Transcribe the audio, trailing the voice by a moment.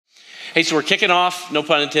Hey, so we're kicking off, no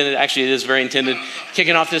pun intended, actually it is very intended,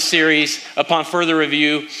 kicking off this series upon further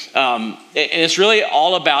review. And it's really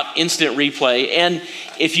all about instant replay. And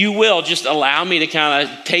if you will, just allow me to kind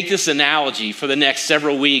of take this analogy for the next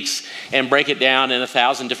several weeks and break it down in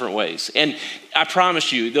 1,000 different ways. And I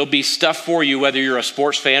promise you, there'll be stuff for you whether you're a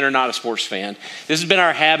sports fan or not a sports fan. This has been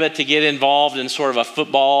our habit to get involved in sort of a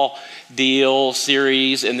football deal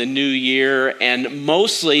series in the new year, and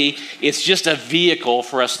mostly it's just a vehicle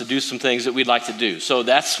for us to do some things that we'd like to do. So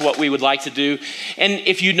that's what we would like to do. And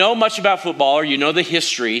if you know much about football or you know the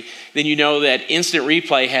history, then you know that instant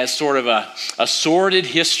replay has sort of a sordid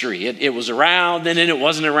history. It was around, and then it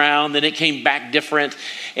wasn't around, then it came back different,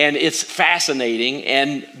 and it's fascinating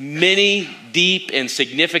and many deep and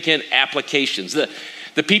significant applications.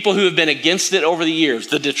 The people who have been against it over the years,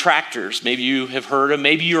 the detractors, maybe you have heard them,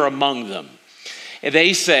 maybe you're among them. And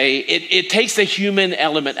they say it takes the human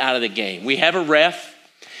element out of the game. We have a ref,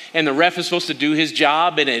 and the ref is supposed to do his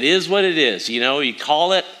job, and it is what it is. You know, you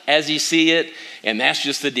call it as you see it, and that's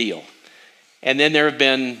just the deal. And then there have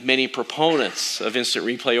been many proponents of instant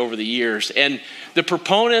replay over the years, and the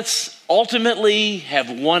proponents ultimately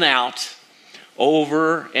have won out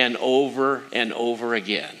over and over and over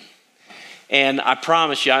again. And I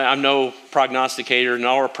promise you, I'm no prognosticator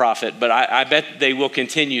nor a prophet, but I bet they will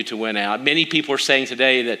continue to win out. Many people are saying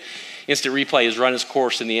today that instant replay has run its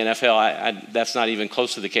course in the NFL. That's not even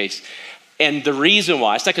close to the case. And the reason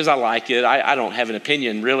why, it's not because I like it. I don't have an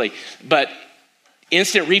opinion really, but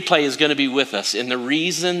instant replay is going to be with us. And the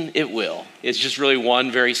reason it will is just really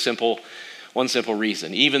one simple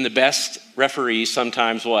reason. Even the best referees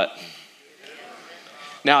sometimes what?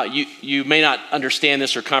 Now, you may not understand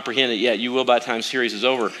this or comprehend it yet. You will by the time the series is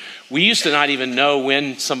over. We used to not even know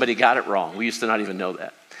when somebody got it wrong. We used to not even know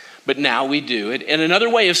that. But now we do. And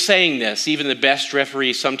another way of saying this, even the best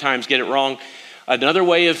referees sometimes get it wrong. Another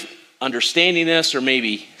way of understanding this, or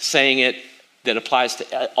maybe saying it that applies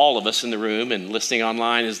to all of us in the room and listening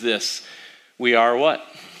online, is this. We are what?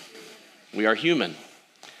 We are human.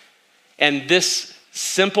 And this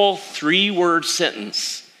simple 3-word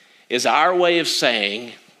sentence is our way of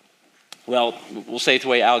saying, well, we'll say it the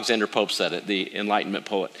way Alexander Pope said it, the Enlightenment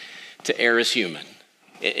poet, to err is human.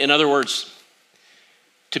 In other words,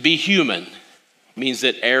 to be human means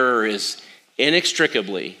that error is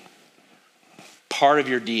inextricably part of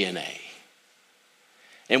your DNA.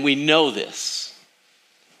 And we know this,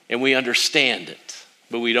 and we understand it,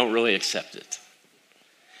 but we don't really accept it.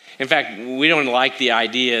 In fact, we don't like the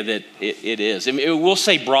idea that it is. I mean, we'll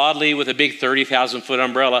say broadly with a big 30,000-foot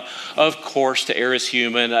umbrella, of course, to err is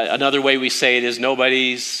human. Another way we say it is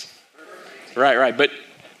nobody's. Right. But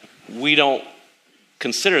we don't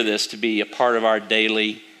consider this to be a part of our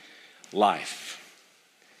daily life.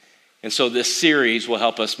 And so this series will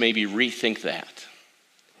help us maybe rethink that.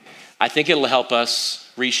 I think it'll help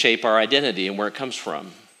us reshape our identity and where it comes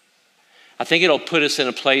from. I think it'll put us in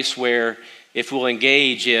a place where if we'll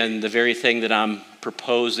engage in the very thing that I'm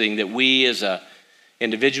proposing that we as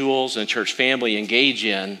individuals and church family engage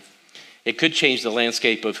in, it could change the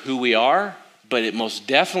landscape of who we are, but it most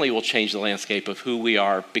definitely will change the landscape of who we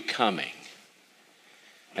are becoming.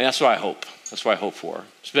 And that's what I hope. That's what I hope for.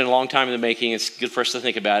 It's been a long time in the making. It's good for us to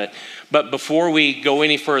think about it. But before we go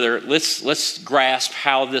any further, let's grasp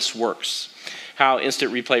how this works. How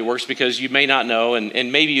instant replay works, because you may not know,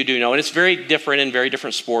 and maybe you do know, and it's very different in very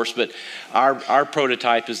different sports, but our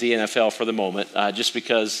prototype is the NFL for the moment, just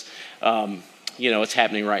because it's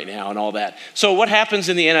happening right now and all that. So what happens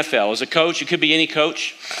in the NFL as a coach, it could be any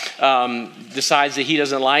coach, decides that he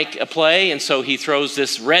doesn't like a play, and so he throws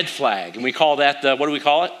this red flag, and we call that what do we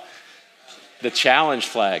call it? The challenge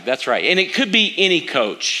flag. That's right. And it could be any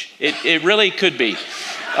coach. It really could be.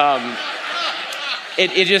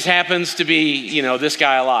 It just happens to be, this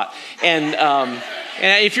guy a lot. And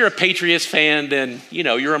if you're a Patriots fan, then,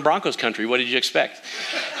 you're in Broncos country. What did you expect?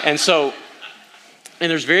 And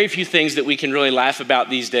there's very few things that we can really laugh about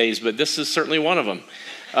these days, but this is certainly one of them.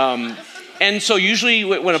 And so usually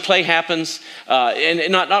when a play happens,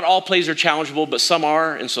 and not all plays are challengeable, but some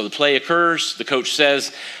are. And so the play occurs. The coach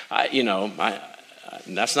says,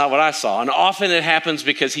 that's not what I saw. And often it happens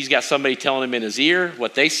because he's got somebody telling him in his ear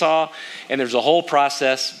what they saw, and there's a whole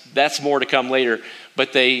process. That's more to come later,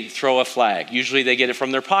 but they throw a flag. Usually they get it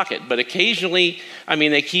from their pocket, but occasionally,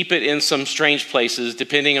 they keep it in some strange places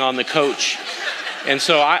depending on the coach. And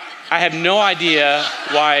so I have no idea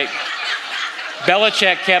why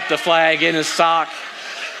Belichick kept the flag in his sock.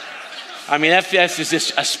 That's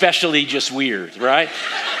just especially just weird, right?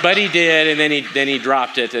 But he did, and then he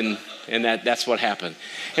dropped it, and And that's what happened.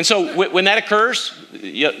 And so when that occurs,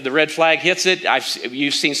 the red flag hits it.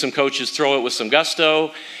 You've seen some coaches throw it with some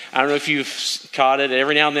gusto. I don't know if you've caught it.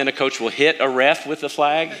 Every now and then a coach will hit a ref with the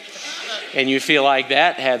flag, and you feel like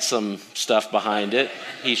that had some stuff behind it.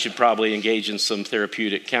 He should probably engage in some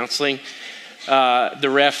therapeutic counseling. The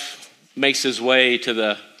ref makes his way to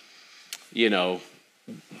the,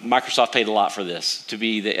 Microsoft paid a lot for this, to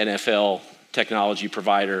be the NFL technology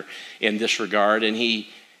provider in this regard, and he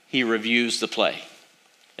reviews the play.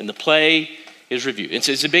 And the play is reviewed.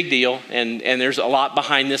 It's a big deal, and there's a lot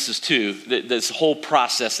behind this too, this whole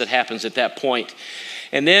process that happens at that point.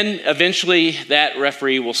 And then eventually that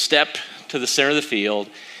referee will step to the center of the field,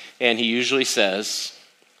 and he usually says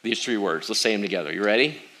these 3 words. Let's say them together. You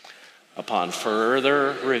ready? Upon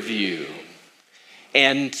further review.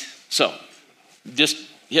 And so, just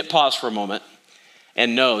hit pause for a moment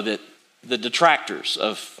and know that the detractors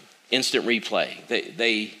of instant replay,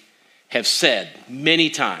 they have said many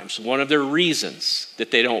times, one of their reasons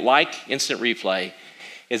that they don't like instant replay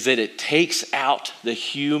is that it takes out the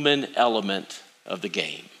human element of the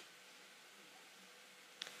game.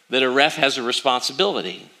 That a ref has a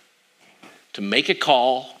responsibility to make a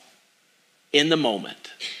call in the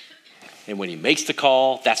moment. And when he makes the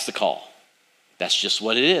call, that's the call. That's just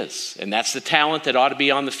what it is. And that's the talent that ought to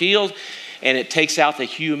be on the field, and it takes out the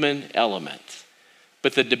human element.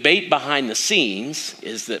 But the debate behind the scenes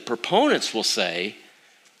is that proponents will say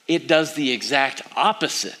it does the exact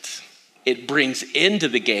opposite. It brings into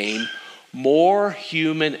the game more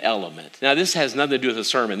human element. Now, this has nothing to do with the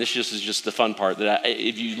sermon. This is just the fun part.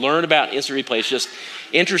 If you learn about instant replay, it's just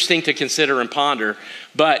interesting to consider and ponder.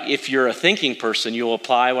 But if you're a thinking person, you'll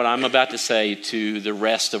apply what I'm about to say to the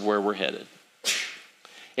rest of where we're headed.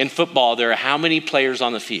 In football, there are how many players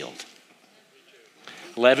on the field?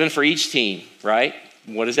 11 for each team, right?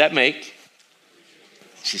 What does that make?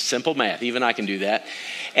 It's just simple math. Even I can do that.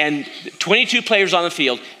 And 22 players on the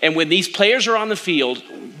field. And when these players are on the field,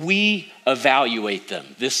 we evaluate them.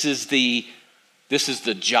 This is the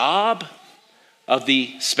job of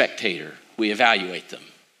the spectator. We evaluate them.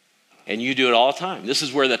 And you do it all the time. This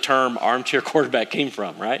is where the term armchair quarterback came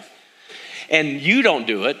from, right? And you don't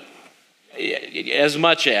do it as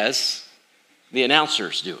much as the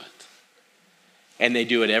announcers do it. And they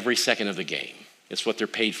do it every second of the game. It's what they're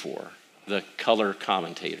paid for, the color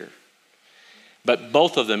commentator. But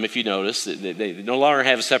both of them, if you notice, they no longer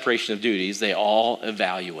have a separation of duties. They all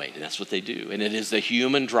evaluate, and that's what they do. And it is the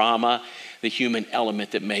human drama, the human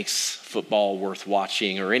element that makes football worth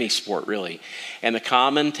watching, or any sport really. And the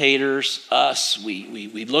commentators, us,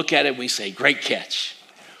 we look at it and we say, great catch.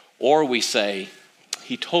 Or we say,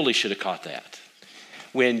 he totally should have caught that.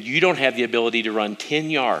 When you don't have the ability to run 10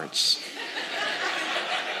 yards,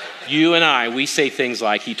 you and I, we say things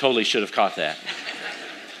like, he totally should have caught that.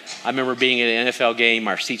 I remember being at an NFL game.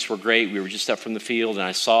 Our seats were great. We were just up from the field, and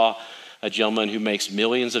I saw a gentleman who makes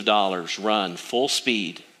millions of dollars run full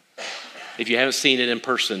speed. If you haven't seen it in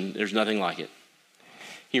person, there's nothing like it.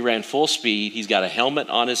 He ran full speed. He's got a helmet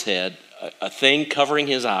on his head, a thing covering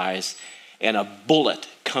his eyes, and a bullet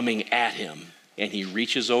coming at him. And he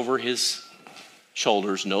reaches over his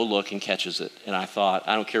shoulders, no look, and catches it. And I thought,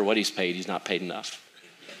 I don't care what he's paid. He's not paid enough.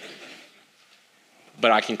 But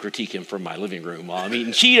I can critique him from my living room while I'm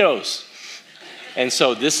eating Cheetos. And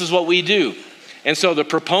so this is what we do. And so the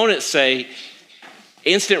proponents say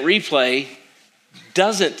instant replay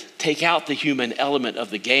doesn't take out the human element of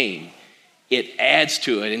the game. It adds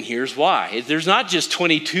to it, and here's why. There's not just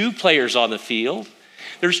 22 players on the field.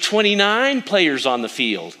 There's 29 players on the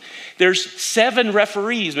field. There's 7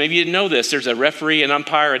 referees. Maybe you didn't know this. There's a referee, an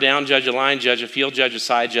umpire, a down judge, a line judge, a field judge, a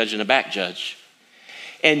side judge, and a back judge.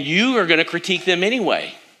 And you are going to critique them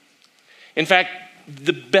anyway. In fact,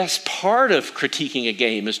 the best part of critiquing a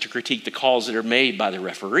game is to critique the calls that are made by the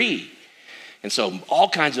referee. And so all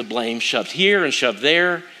kinds of blame shoved here and shoved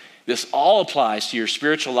there. This all applies to your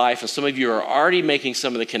spiritual life, and some of you are already making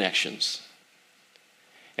some of the connections.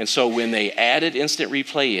 And so when they added instant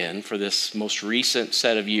replay in for this most recent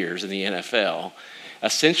set of years in the NFL,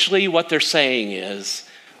 essentially what they're saying is,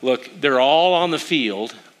 look, they're all on the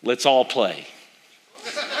field, let's all play.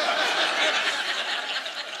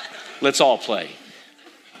 Let's all play.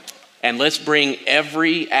 And let's bring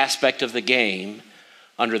every aspect of the game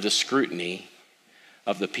under the scrutiny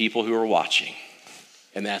of the people who are watching.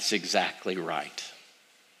 And that's exactly right.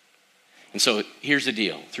 And so here's the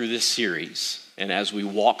deal. Through this series, and as we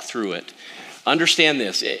walk through it, understand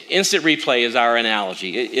this. Instant replay is our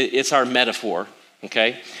analogy. It's our metaphor,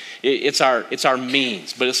 okay? It's our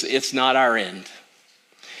means, but it's not our end.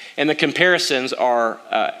 And the comparisons are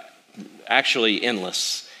actually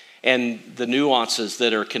endless. and the nuances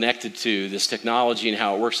that are connected to this technology and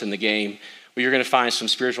how it works in the game, well, you're going to find some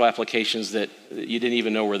spiritual applications that you didn't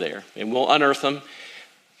even know were there. And we'll unearth them.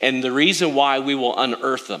 And the reason why we will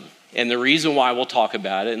unearth them, and the reason why we'll talk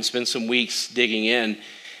about it and spend some weeks digging in,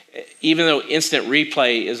 even though instant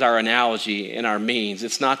replay is our analogy and our means,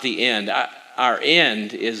 it's not the end. Our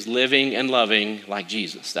end is living and loving like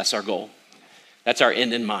Jesus. That's our goal. That's our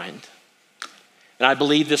end in mind. And I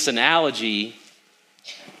believe this analogy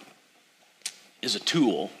is a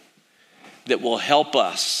tool that will help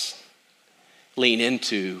us lean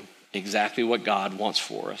into exactly what God wants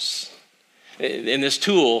for us. And this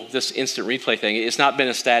tool, this instant replay thing, it's not been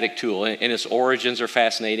a static tool, and its origins are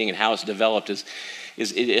fascinating, and how it's developed is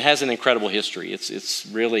it has an incredible history. It's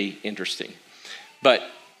really interesting. But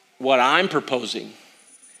what I'm proposing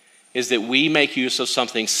is that we make use of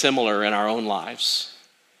something similar in our own lives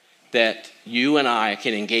that you and I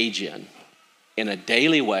can engage in a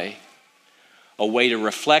daily way, a way to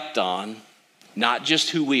reflect on not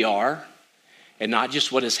just who we are and not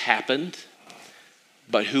just what has happened,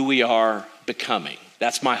 but who we are becoming.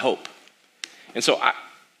 That's my hope. And so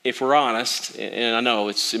if we're honest, and I know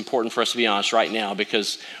it's important for us to be honest right now,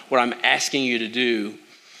 because what I'm asking you to do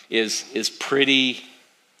is pretty,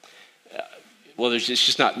 it's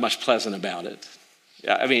just not much pleasant about it.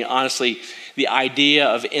 I mean, honestly, the idea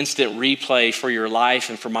of instant replay for your life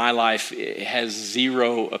and for my life has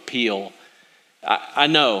zero appeal. I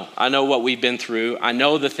know what we've been through. I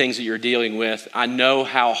know the things that you're dealing with. I know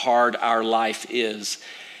how hard our life is.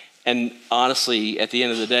 And honestly, at the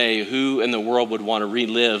end of the day, who in the world would want to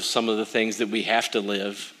relive some of the things that we have to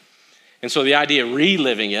live? And so the idea of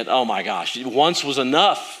reliving it, oh my gosh, once was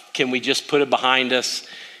enough. Can we just put it behind us?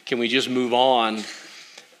 Can we just move on?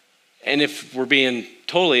 And if we're being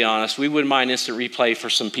totally honest, we wouldn't mind instant replay for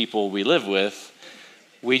some people we live with.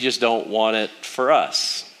 We just don't want it for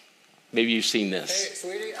us. Maybe you've seen this. Hey,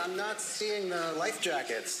 sweetie, I'm not seeing the life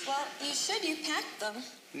jackets. Well, you should. You packed them.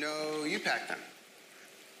 No, you packed them.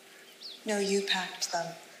 No, you packed them.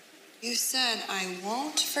 You said, I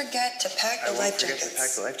won't forget to pack the life jackets. I won't forget to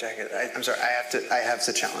pack the life jacket. I'm sorry, I have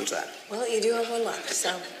to challenge that. Well, you do have one left,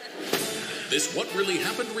 so. This What Really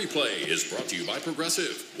Happened replay is brought to you by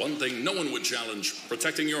Progressive. One thing no one would challenge,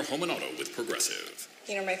 protecting your home and auto with Progressive.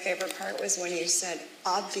 You know, my favorite part was when you said,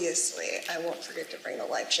 obviously, I won't forget to bring the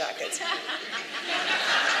life jackets.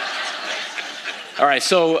 All right,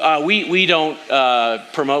 so we don't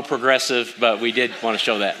promote Progressive, but we did want to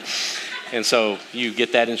show that. And so you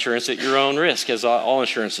get that insurance at your own risk, as all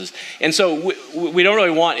insurances. And so we don't really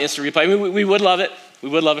want instant replay. I mean, we would love it. We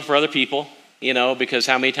would love it for other people, because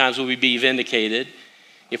how many times would we be vindicated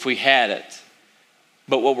if we had it?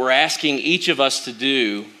 But what we're asking each of us to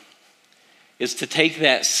do is to take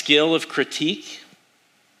that skill of critique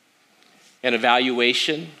and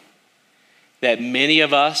evaluation that many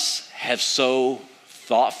of us have so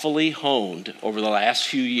thoughtfully honed over the last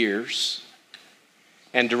few years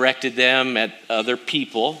and directed them at other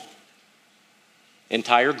people,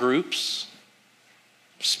 entire groups,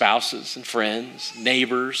 spouses and friends,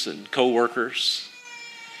 neighbors and coworkers,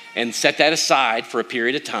 and set that aside for a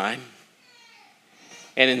period of time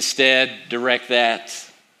and instead direct that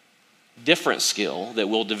different skill that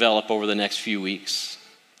we'll develop over the next few weeks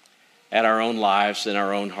at our own lives and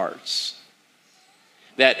our own hearts.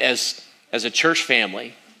 That as a church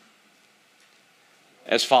family,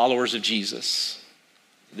 as followers of Jesus,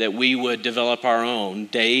 that we would develop our own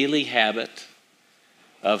daily habit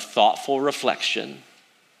of thoughtful reflection,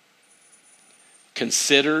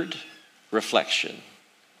 considered reflection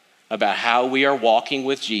about how we are walking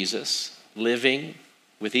with Jesus, living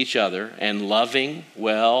with each other, and loving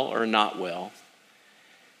well or not well,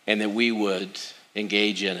 and that we would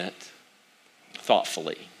engage in it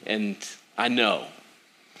thoughtfully. And I know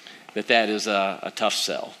that is a tough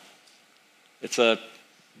sell. It's a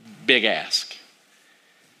big ask.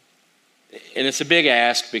 And it's a big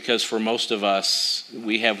ask because for most of us,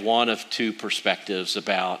 we have one of two perspectives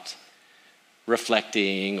about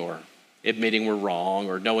reflecting or admitting we're wrong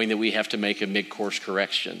or knowing that we have to make a mid-course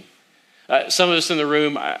correction. Some of us in the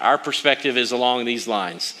room, our perspective is along these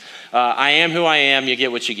lines. I am who I am, you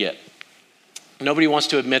get what you get. Nobody wants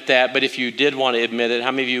to admit that, but if you did want to admit it,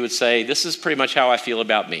 how many of you would say, this is pretty much how I feel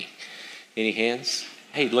about me? Any hands?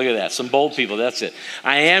 Hey, look at that. Some bold people, that's it.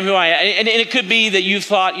 I am who I am. And it could be that you've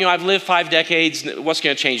thought, I've lived 5 decades, what's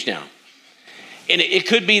going to change now? And it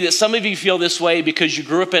could be that some of you feel this way because you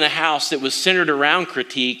grew up in a house that was centered around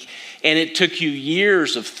critique, and it took you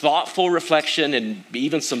years of thoughtful reflection and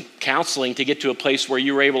even some counseling to get to a place where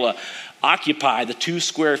you were able to occupy the 2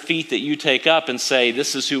 square feet that you take up and say,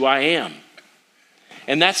 this is who I am.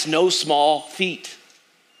 And that's no small feat.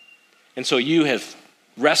 And so you have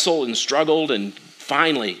wrestled and struggled and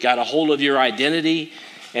finally got a hold of your identity,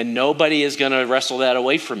 and nobody is going to wrestle that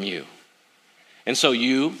away from you. And so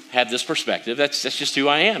you have this perspective, that's just who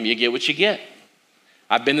I am. You get what you get.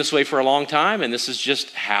 I've been this way for a long time, and this is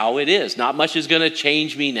just how it is. Not much is going to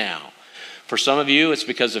change me now. For some of you, it's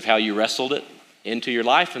because of how you wrestled it into your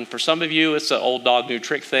life, and for some of you, it's an old dog, new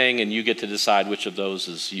trick thing, and you get to decide which of those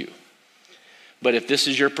is you. But if this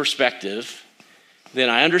is your perspective, then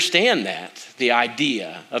I understand that, the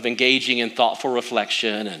idea of engaging in thoughtful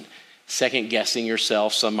reflection and second guessing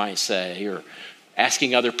yourself, some might say, or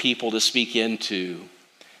asking other people to speak into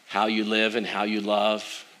how you live and how you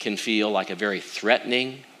love can feel like a very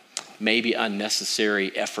threatening, maybe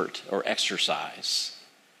unnecessary effort or exercise.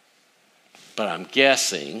 But I'm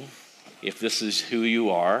guessing if this is who you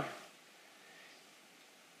are,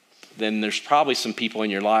 then there's probably some people in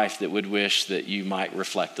your life that would wish that you might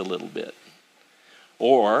reflect a little bit,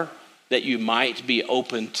 or that you might be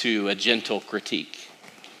open to a gentle critique,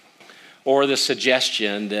 or the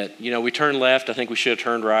suggestion that, we turned left, I think we should have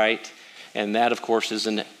turned right. And that, of course,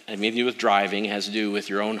 isn't anything to do with driving. It has to do with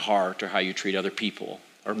your own heart or how you treat other people.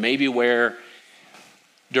 Or maybe where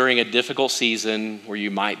during a difficult season where you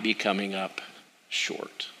might be coming up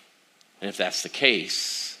short. And if that's the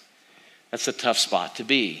case, that's a tough spot to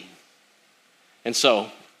be. And so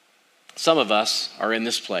some of us are in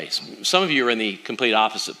this place. Some of you are in the complete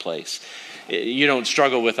opposite place. You don't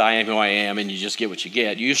struggle with I am who I am and you just get what you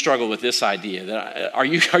get. You struggle with this idea that, are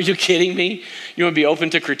you kidding me? You want to be open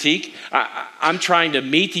to critique? I'm trying to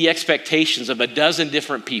meet the expectations of a dozen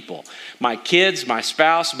different people. My kids, my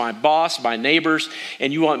spouse, my boss, my neighbors,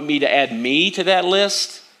 and you want me to add me to that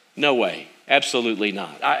list? No way. Absolutely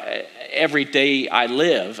not. Every day I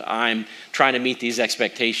live, I'm trying to meet these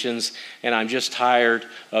expectations, and I'm just tired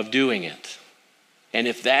of doing it. And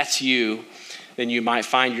if that's you, then you might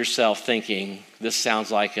find yourself thinking, this sounds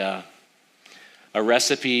like a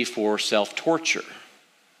recipe for self-torture.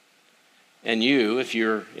 And you, if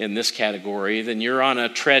you're in this category, then you're on a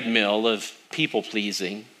treadmill of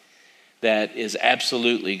people-pleasing that is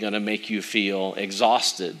absolutely going to make you feel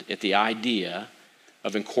exhausted at the idea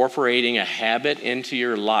of incorporating a habit into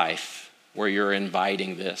your life where you're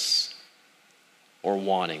inviting this or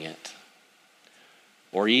wanting it,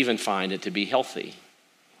 or even find it to be healthy.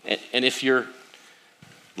 And if you're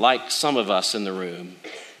like some of us in the room,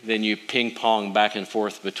 then you ping pong back and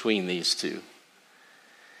forth between these two.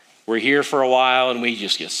 We're here for a while and we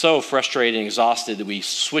just get so frustrated and exhausted that we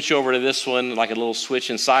switch over to this one like a little switch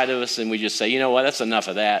inside of us, and we just say, you know what, that's enough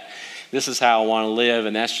of that. This is how I want to live,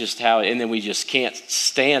 and that's just how, and then we just can't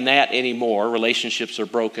stand that anymore. Relationships are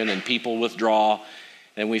broken and people withdraw,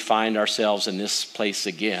 and we find ourselves in this place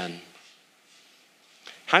again.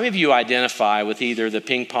 How many of you identify with either the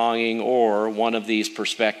ping-ponging or one of these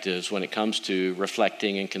perspectives when it comes to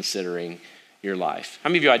reflecting and considering your life? How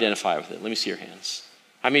many of you identify with it? Let me see your hands.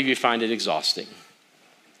 How many of you find it exhausting?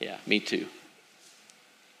 Yeah, me too.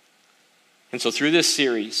 And so through this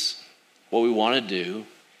series, what we want to do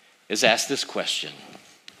is ask this question.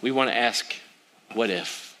 We want to ask, what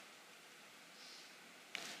if?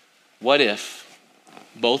 What if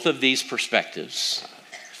both of these perspectives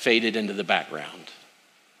faded into the background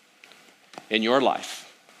in your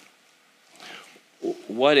life?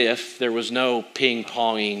 What if there was no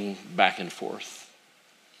ping-ponging back and forth?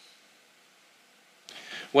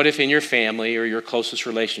 What if in your family or your closest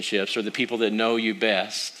relationships or the people that know you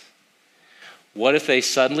best, what if they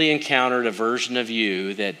suddenly encountered a version of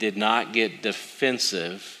you that did not get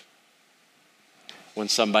defensive when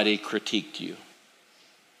somebody critiqued you?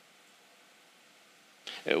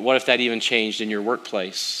 What if that even changed in your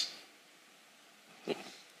workplace?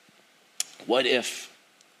 What if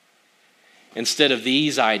instead of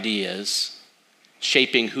these ideas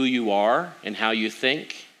shaping who you are and how you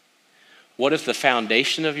think, what if the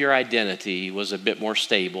foundation of your identity was a bit more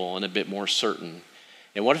stable and a bit more certain?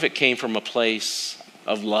 And what if it came from a place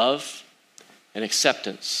of love and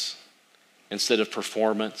acceptance instead of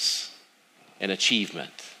performance and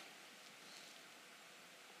achievement?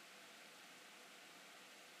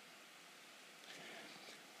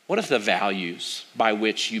 What if the values by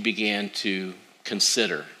which you began to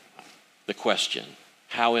consider the question,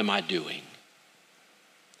 how am I doing?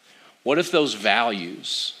 What if those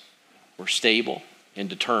values were stable and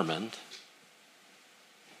determined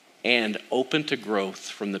and open to growth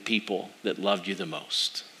from the people that loved you the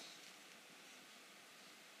most?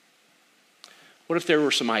 What if there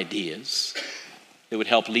were some ideas that would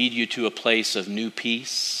help lead you to a place of new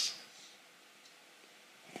peace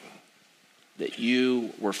that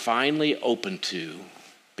you were finally open to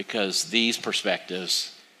because these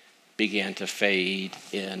perspectives began to fade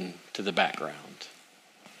into the background?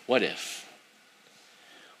 What if?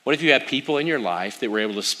 What if you had people in your life that were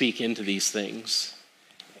able to speak into these things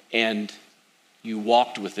and you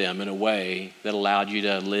walked with them in a way that allowed you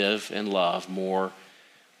to live and love more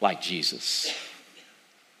like Jesus?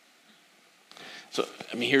 So,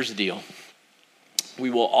 here's the deal. We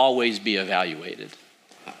will always be evaluated.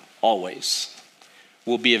 Always.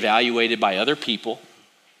 We'll be evaluated by other people.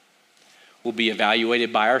 We'll be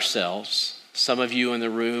evaluated by ourselves. Some of you in the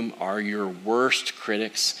room are your worst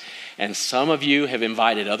critics, and some of you have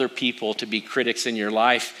invited other people to be critics in your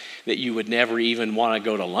life that you would never even want to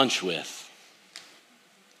go to lunch with.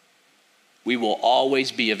 We will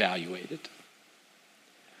always be evaluated.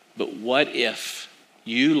 But what if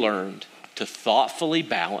you learned to thoughtfully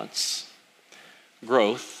balance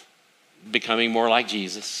growth, becoming more like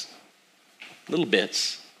Jesus, little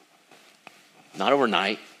bits, not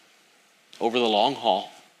overnight, over the long haul?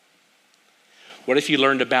 What if you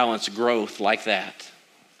learned to balance growth like that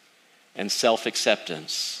and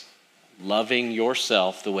self-acceptance, loving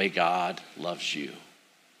yourself the way God loves you?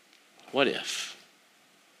 What if?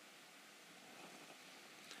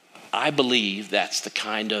 I believe that's the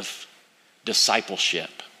kind of discipleship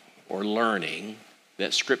or learning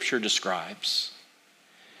that Scripture describes.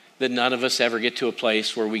 That none of us ever get to a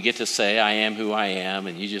place where we get to say, I am who I am,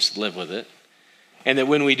 and you just live with it. And that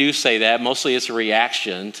when we do say that, mostly it's a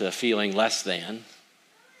reaction to feeling less than.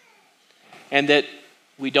 And that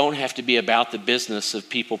we don't have to be about the business of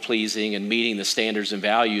people pleasing and meeting the standards and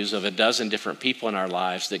values of a dozen different people in our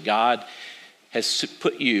lives. That God has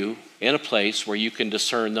put you in a place where you can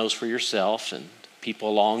discern those for yourself, and people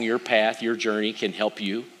along your path, your journey, can help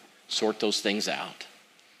you sort those things out.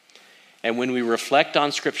 And when we reflect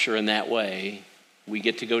on Scripture in that way, we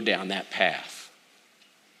get to go down that path.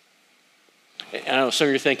 And I know some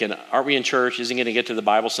of you are thinking, aren't we in church? Isn't it going to get to the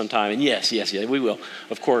Bible sometime? And yes, we will,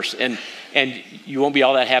 of course. And you won't be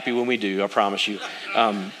all that happy when we do, I promise you.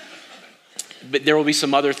 But there will be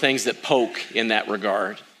some other things that poke in that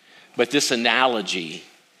regard. But this analogy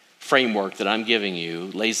framework that I'm giving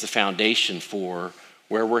you lays the foundation for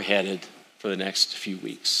where we're headed for the next few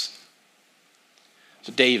weeks.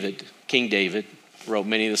 So King David, wrote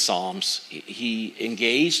many of the Psalms. He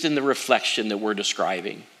engaged in the reflection that we're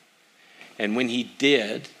describing. And when he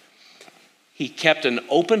did, he kept an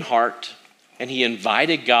open heart and he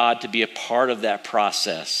invited God to be a part of that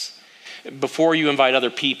process. Before you invite other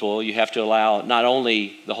people, you have to allow not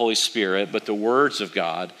only the Holy Spirit, but the words of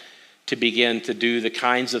God to begin to do the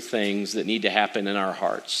kinds of things that need to happen in our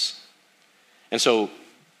hearts. And so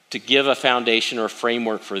to give a foundation or a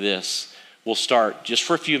framework for this, we'll start just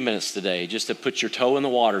for a few minutes today, just to put your toe in the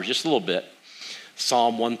water just a little bit.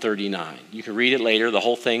 Psalm 139. You can read it later, the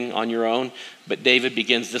whole thing on your own, but David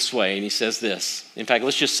begins this way, and he says this. In fact,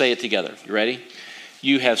 let's just say it together. You ready?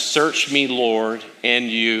 You have searched me, Lord, and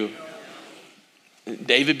you...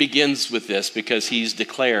 David begins with this because he's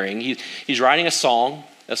declaring, he's writing a song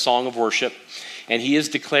of worship, and he is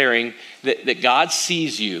declaring that God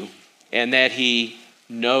sees you and that he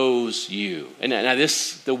knows you. And now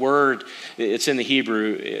the word, it's in the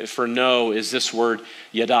Hebrew for know, is this word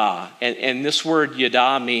yada. And this word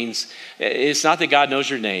yada means, it's not that God knows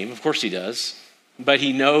your name, of course he does, but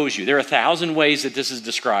he knows you. There are 1,000 ways that this is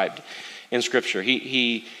described in Scripture.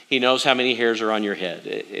 He knows how many hairs are on your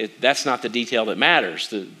head. That's not the detail that matters.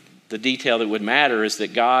 The detail that would matter is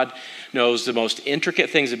that God knows the most intricate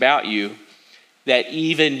things about you that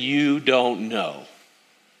even you don't know.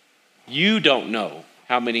 You don't know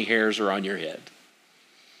how many hairs are on your head.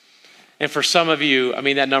 And for some of you,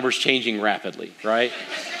 that number's changing rapidly, right?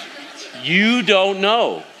 You don't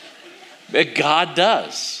know, but God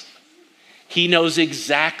does. He knows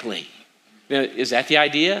exactly. Now, is that the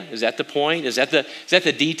idea? Is that the point? Is that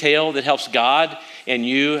the detail that helps God and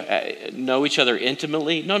you know each other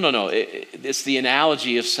intimately? No. It's the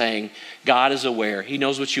analogy of saying God is aware. He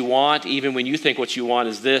knows what you want, even when you think what you want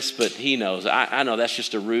is this, but he knows. I know that's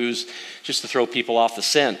just a ruse, just to throw people off the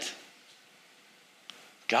scent.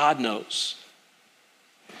 God knows.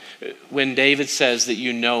 When David says that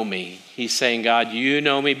you know me, he's saying, God, you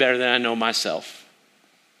know me better than I know myself.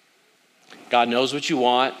 God knows what you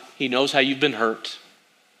want. He knows how you've been hurt.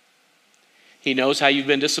 He knows how you've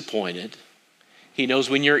been disappointed. He knows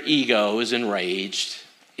when your ego is enraged.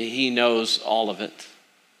 He knows all of it.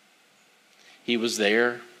 He was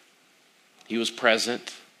there. He was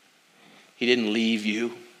present. He didn't leave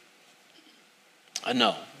you. I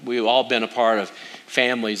know we've all been a part of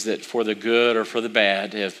families that, for the good or for the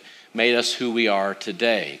bad, have made us who we are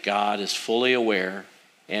today. God is fully aware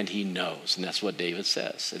and he knows. And that's what David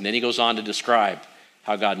says. And then he goes on to describe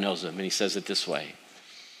how God knows him. And he says it this way.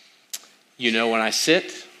 You know when I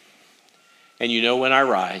sit, and you know when I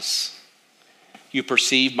rise. You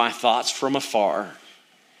perceive my thoughts from afar.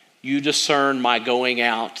 You discern my going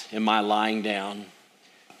out and my lying down.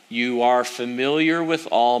 You are familiar with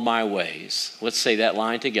all my ways. Let's say that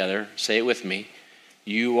line together. Say it with me.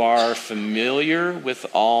 You are familiar with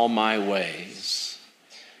all my ways.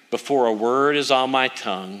 Before a word is on my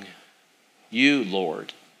tongue, you,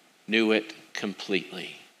 Lord, knew it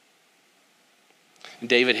completely.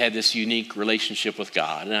 David had this unique relationship with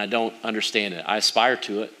God, and I don't understand it. I aspire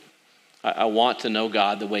to it. I want to know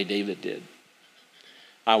God the way David did.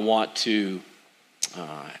 I want to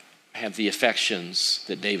have the affections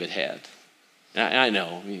that David had. And I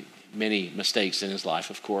know many mistakes in his life,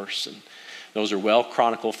 of course, and those are well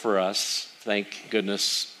chronicled for us. Thank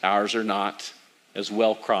goodness ours are not as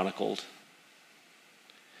well chronicled.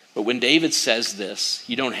 But when David says this,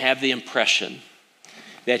 you don't have the impression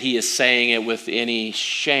that he is saying it with any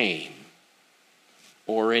shame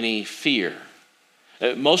or any fear.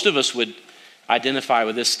 Most of us would identify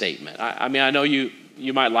with this statement. I mean, I know you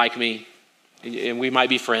might like me, and we might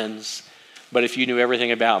be friends, but if you knew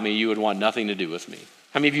everything about me, you would want nothing to do with me.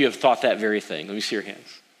 How many of you have thought that very thing? Let me see your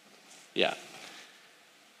hands. Yeah.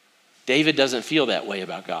 David doesn't feel that way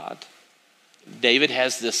about God. David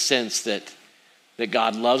has this sense that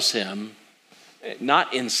God loves him,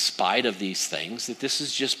 not in spite of these things, that this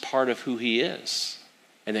is just part of who he is,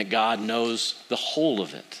 and that God knows the whole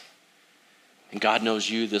of it. And God knows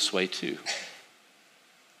you this way too.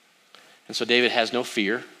 And so David has no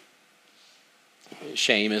fear.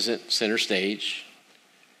 Shame isn't center stage.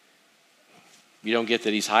 You don't get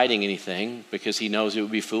that he's hiding anything because he knows it would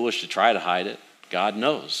be foolish to try to hide it. God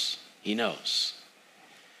knows. He knows.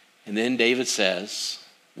 And then David says,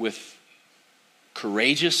 with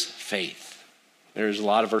courageous faith, there's a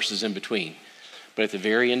lot of verses in between, but at the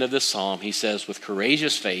very end of this psalm, he says, with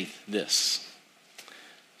courageous faith, this: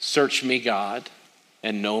 search me, God,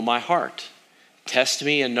 and know my heart. Test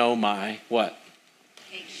me and know my what?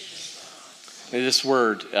 This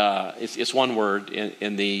word, it's one word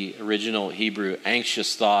in the original Hebrew,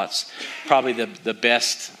 anxious thoughts. Probably the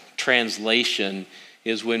best translation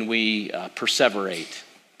is when we perseverate.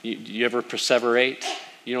 You ever perseverate?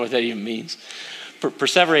 You know what that even means?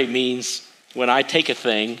 Perseverate means when I take a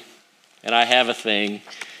thing and I have a thing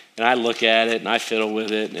and I look at it and I fiddle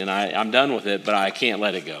with it and I'm done with it, but I can't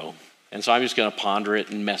let it go. And so I'm just going to ponder it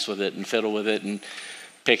and mess with it and fiddle with it and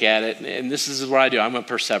pick at it. And this is what I do. I'm going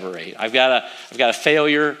to perseverate. I've got a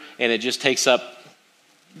failure and it just takes up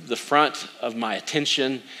the front of my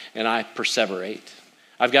attention and I perseverate.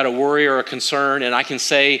 I've got a worry or a concern and I can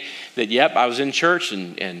say that, yep, I was in church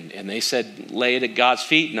and they said lay it at God's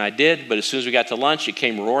feet and I did, but as soon as we got to lunch, it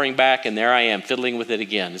came roaring back and there I am fiddling with it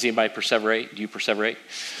again. Does anybody perseverate? Do you perseverate?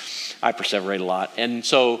 I perseverate a lot. And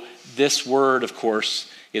so this word, of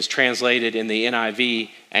course, is translated in the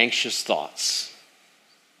NIV, anxious thoughts.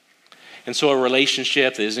 And so a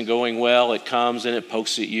relationship that isn't going well, it comes and it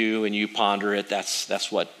pokes at you and you ponder it.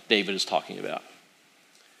 That's what David is talking about.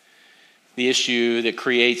 The issue that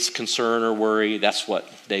creates concern or worry, that's what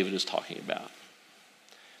David is talking about.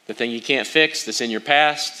 The thing you can't fix that's in your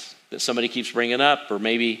past, that somebody keeps bringing up, or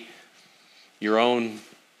maybe your own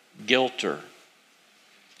guilt or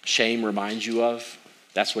shame reminds you of,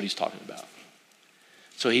 that's what he's talking about.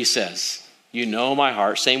 So he says, you know my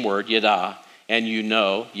heart, same word, yada, and you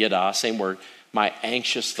know, yada, same word, my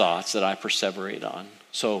anxious thoughts that I perseverate on.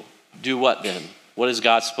 So do what then? What is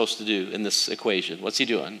God supposed to do in this equation? What's he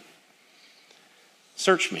doing?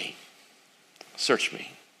 Search me. Search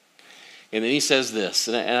me. And then he says this,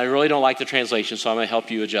 and I really don't like the translation, so I'm going to help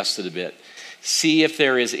you adjust it a bit. See if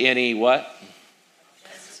there is any what?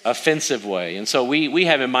 Offensive way. And so we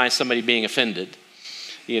have in mind somebody being offended,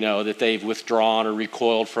 that they've withdrawn or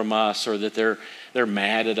recoiled from us, or that they're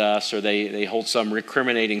mad at us, or they hold some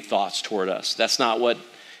recriminating thoughts toward us. That's not what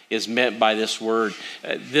is meant by this word.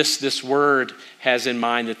 This word has in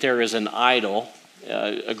mind that there is an idol,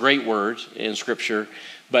 a great word in Scripture,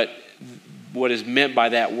 but what is meant by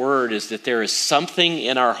that word is that there is something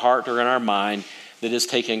in our heart or in our mind that is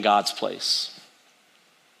taking God's place.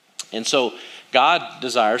 And so God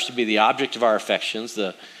desires to be the object of our affections,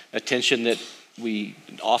 the attention that we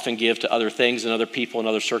often give to other things and other people and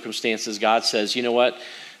other circumstances. God says, you know what?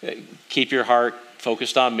 Keep your heart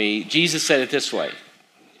focused on me. Jesus said it this way,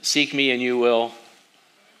 seek me and you will.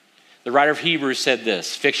 The writer of Hebrews said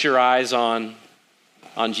this, fix your eyes on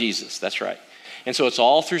Jesus. That's right. And so it's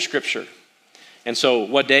all through Scripture. And so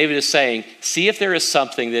what David is saying, see if there is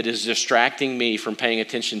something that is distracting me from paying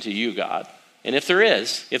attention to you, God. And if there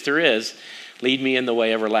is, lead me in the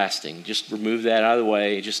way everlasting. Just remove that out of the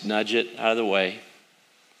way. Just nudge it out of the way.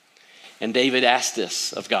 And David asked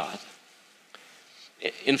this of God.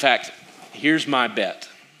 In fact, here's my bet.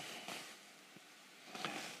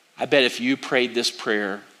 I bet if you prayed this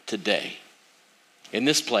prayer today, in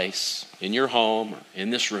this place, in your home, or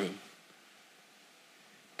in this room,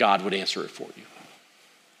 God would answer it for you.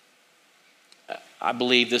 I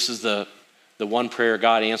believe this is the one prayer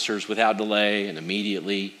God answers without delay and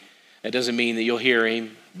immediately. That doesn't mean that you'll hear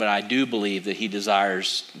him, but I do believe that he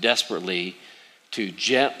desires desperately to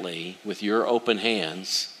gently, with your open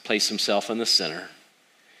hands, place himself in the center,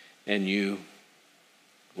 and you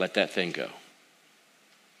let that thing go.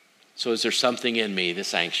 So is there something in me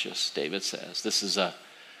that's anxious? David says. This is a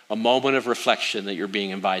moment of reflection that you're being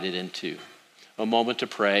invited into. A moment to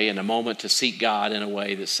pray and a moment to seek God in a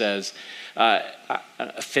way that says,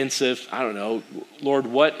 offensive, I don't know, Lord,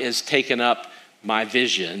 what has taken up my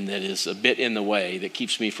vision that is a bit in the way that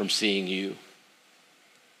keeps me from seeing you?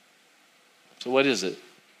 So what is it?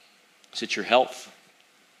 Is it your health?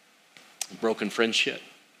 A broken friendship?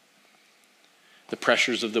 The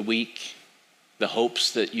pressures of the week? The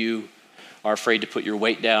hopes that you are afraid to put your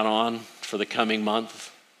weight down on for the coming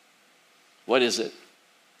month? What is it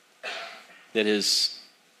that has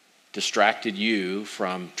distracted you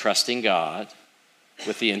from trusting God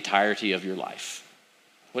with the entirety of your life?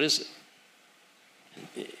 What is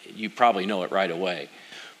it? You probably know it right away.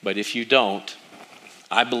 But if you don't,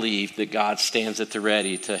 I believe that God stands at the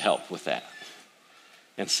ready to help with that.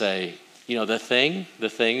 And say, you know, the thing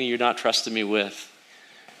you're not trusting me with,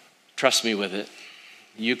 trust me with it.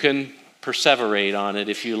 You can perseverate on it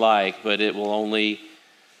if you like, but it will only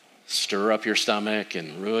stir up your stomach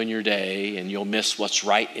and ruin your day, and you'll miss what's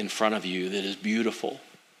right in front of you that is beautiful.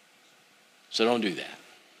 So don't do that.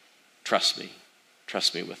 Trust me.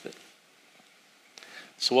 Trust me with it.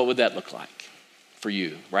 So what would that look like for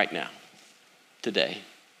you right now, today,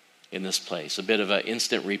 in this place? A bit of an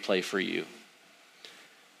instant replay for you.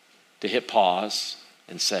 To hit pause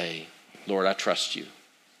and say, Lord, I trust you.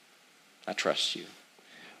 I trust you.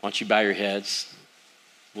 Why don't you bow your heads?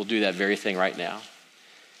 We'll do that very thing right now.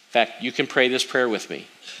 In fact, you can pray this prayer with me.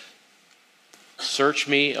 Search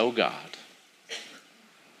me, O God.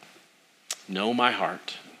 Know my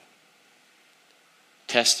heart.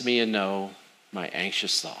 Test me and know my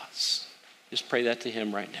anxious thoughts. Just pray that to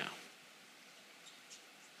him right now.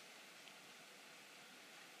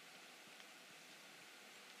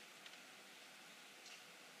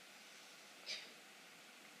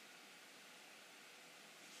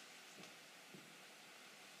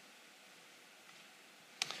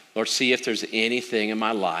 Lord, see if there's anything in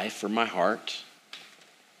my life or my heart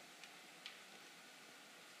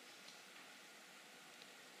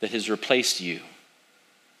that has replaced you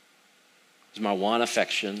as my one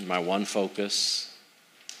affection, my one focus.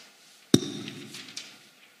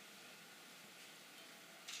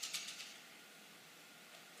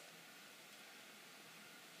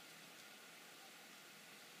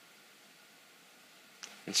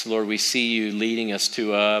 And so, Lord, we see you leading us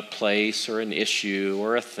to a place or an issue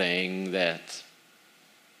or a thing that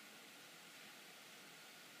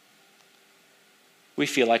we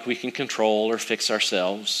feel like we can control or fix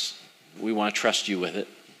ourselves. We want to trust you with it.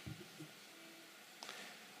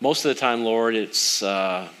 Most of the time, Lord, it's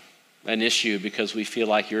an issue because we feel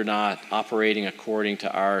like you're not operating according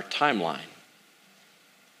to our timeline.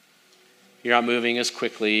 You're not moving as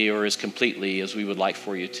quickly or as completely as we would like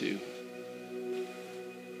for you to.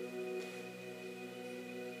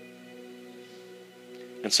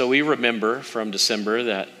 And so we remember from December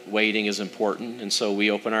that waiting is important, and so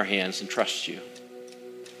we open our hands and trust you.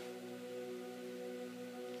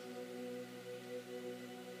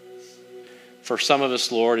 For some of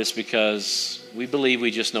us, Lord, it's because we believe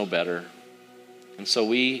we just know better. And so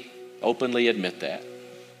we openly admit that.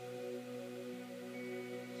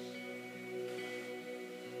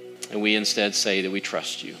 And we instead say that we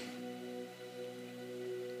trust you.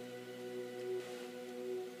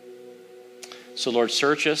 So, Lord,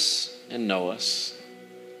 search us and know us.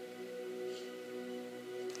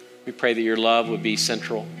 We pray that your love would be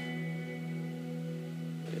central.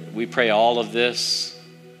 We pray all of this,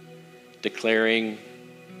 declaring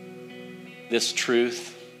this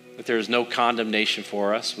truth, that there is no condemnation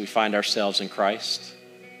for us. We find ourselves in Christ,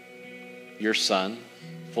 your Son,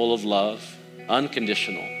 full of love,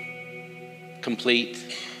 unconditional,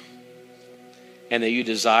 complete, and that you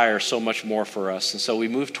desire so much more for us. And so we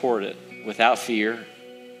move toward it without fear.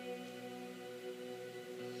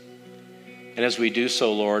 And as we do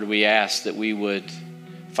so, Lord, we ask that we would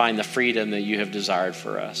find the freedom that you have desired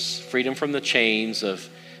for us. Freedom from the chains of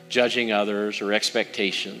judging others or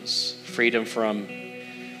expectations. Freedom from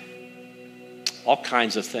all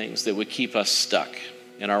kinds of things that would keep us stuck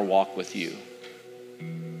in our walk with you.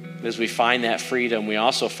 As we find that freedom, we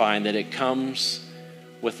also find that it comes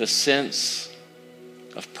with a sense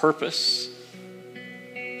of purpose.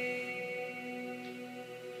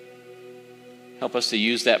 Help us to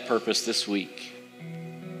use that purpose this week.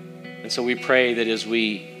 And so we pray that as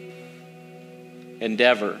we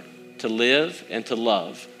endeavor to live and to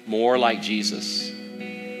love more like Jesus,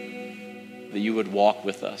 that you would walk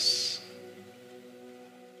with us